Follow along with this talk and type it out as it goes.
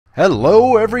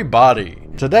Hello everybody!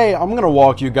 Today I'm going to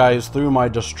walk you guys through my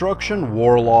Destruction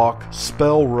Warlock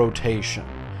spell rotation.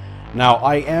 Now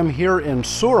I am here in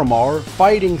Suramar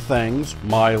fighting things,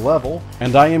 my level,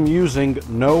 and I am using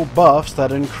no buffs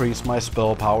that increase my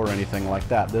spell power or anything like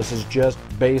that. This is just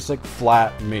basic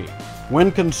flat me. When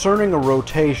concerning a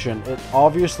rotation, it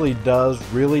obviously does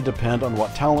really depend on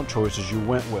what talent choices you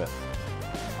went with.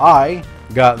 I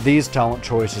got these talent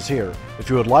choices here. If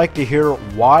you would like to hear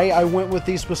why I went with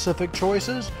these specific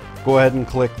choices, go ahead and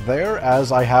click there,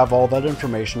 as I have all that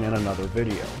information in another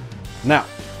video. Now,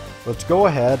 let's go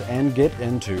ahead and get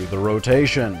into the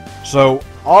rotation. So,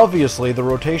 obviously the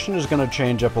rotation is going to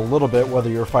change up a little bit whether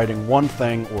you're fighting one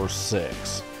thing or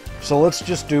six. So let's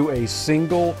just do a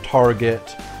single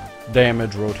target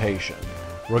damage rotation.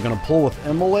 We're going to pull with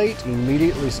Immolate,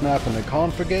 immediately snap into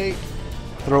Configate,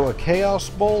 throw a Chaos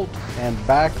Bolt, and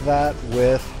back that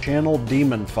with Channel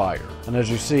Demon Fire. And as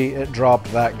you see, it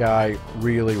dropped that guy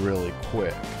really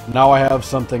quick. Now I have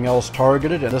something else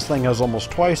targeted, and this thing has almost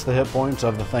twice the hit points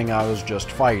of the thing I was just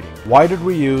fighting. Why did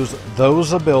we use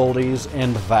those abilities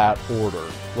in that order?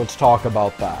 Let's talk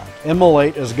about that.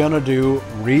 Immolate is going to do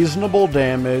reasonable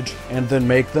damage and then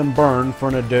make them burn for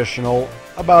an additional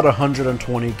about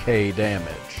 120k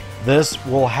damage. This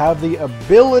will have the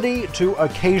ability to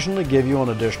occasionally give you an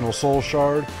additional soul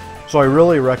shard, so I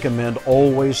really recommend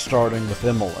always starting with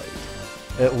Immolate,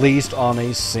 at least on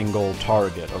a single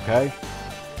target, okay?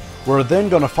 We're then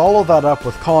going to follow that up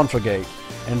with Configate,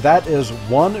 and that is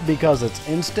 1, because it's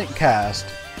instant cast,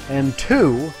 and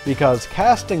 2, because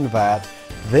casting that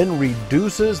then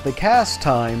reduces the cast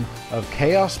time of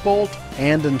Chaos Bolt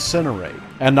and Incinerate.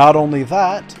 And not only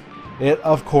that, it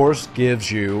of course gives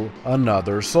you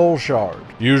another soul shard,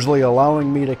 usually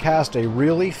allowing me to cast a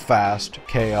really fast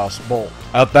Chaos Bolt.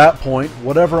 At that point,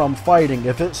 whatever I'm fighting,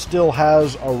 if it still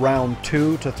has around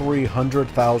 200,000 to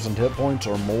 300,000 hit points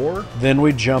or more, then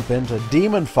we jump into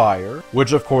Demon Fire,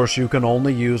 which of course you can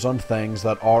only use on things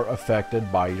that are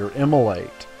affected by your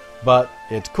Immolate. But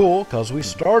it's cool because we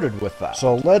started with that.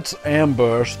 So let's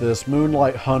ambush this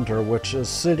Moonlight Hunter, which is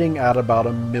sitting at about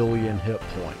 1,000,000 hit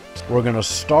points. We're going to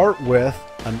start with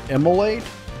an Immolate.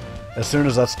 As soon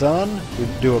as that's done, we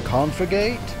do a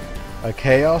Configate, a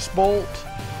Chaos Bolt.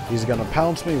 He's going to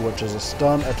pounce me, which is a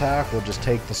stun attack. We'll just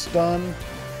take the stun,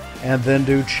 and then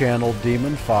do Channel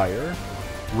Demon Fire.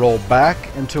 Roll back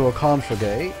into a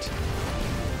Configate,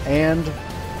 and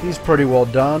he's pretty well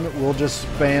done. We'll just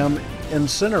spam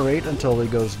Incinerate until he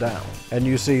goes down. And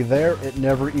you see there, it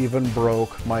never even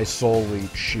broke my Soul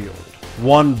Leech shield.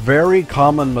 One very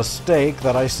common mistake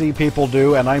that I see people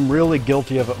do, and I'm really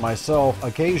guilty of it myself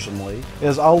occasionally,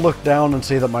 is I'll look down and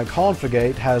see that my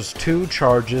Configate has 2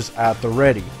 charges at the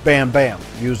ready. Bam, bam,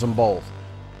 use them both.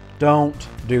 Don't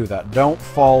do that. Don't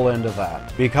fall into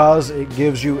that, because it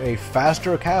gives you a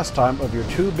faster cast time of your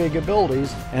 2 big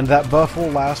abilities, and that buff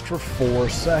will last for 4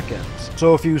 seconds.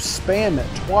 So if you spam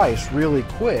it twice really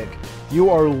quick, you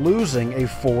are losing a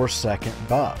 4-second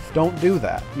buff. Don't do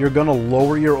that. You're going to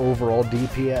lower your overall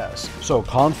DPS. So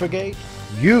Configate,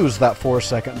 use that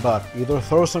 4-second buff. Either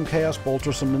throw some Chaos Bolt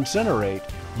or some Incinerate,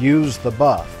 use the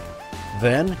buff.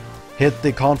 Then hit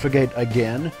the Configate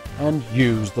again and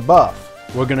use the buff.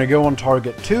 We're going to go and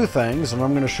target 2 things, and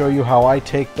I'm going to show you how I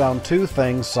take down 2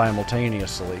 things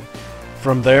simultaneously.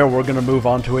 From there, we're going to move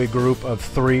on to a group of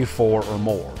 3, 4, or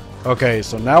more. Okay,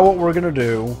 so now what we're going to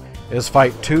do is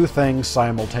fight 2 things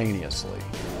simultaneously.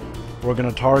 We're going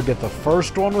to target the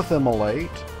first one with Immolate,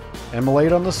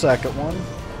 Immolate on the second one,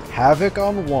 Havoc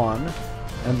on one,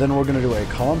 and then we're going to do a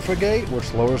Configate,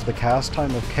 which lowers the cast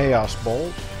time of Chaos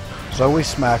Bolt. So we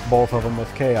smack both of them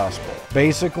with Chaos Bolt.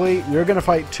 Basically, you're going to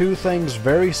fight 2 things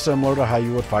very similar to how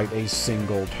you would fight a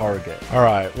single target.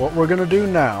 Alright, what we're going to do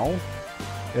now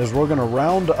is we're going to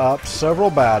round up several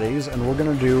baddies, and we're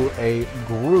going to do a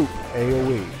group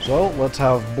AoE. So let's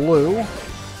have Blue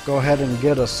go ahead and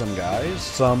get us some guys,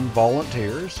 some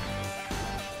volunteers.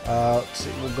 Let's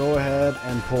see, we'll go ahead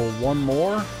and pull one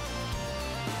more.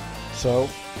 So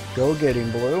go get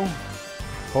him, Blue.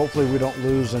 Hopefully we don't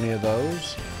lose any of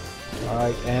those.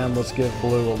 Alright, and let's give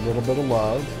Blue a little bit of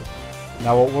love.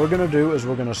 Now what we're going to do is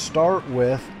we're going to start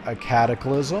with a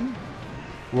Cataclysm.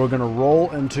 We're going to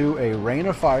roll into a Rain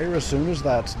of Fire as soon as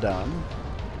that's done.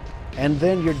 And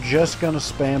then you're just going to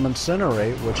spam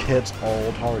Incinerate, which hits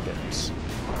all targets.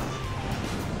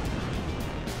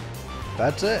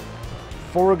 That's it.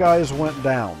 4 guys went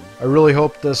down. I really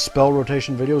hope this spell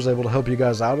rotation video was able to help you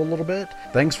guys out a little bit.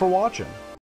 Thanks for watching.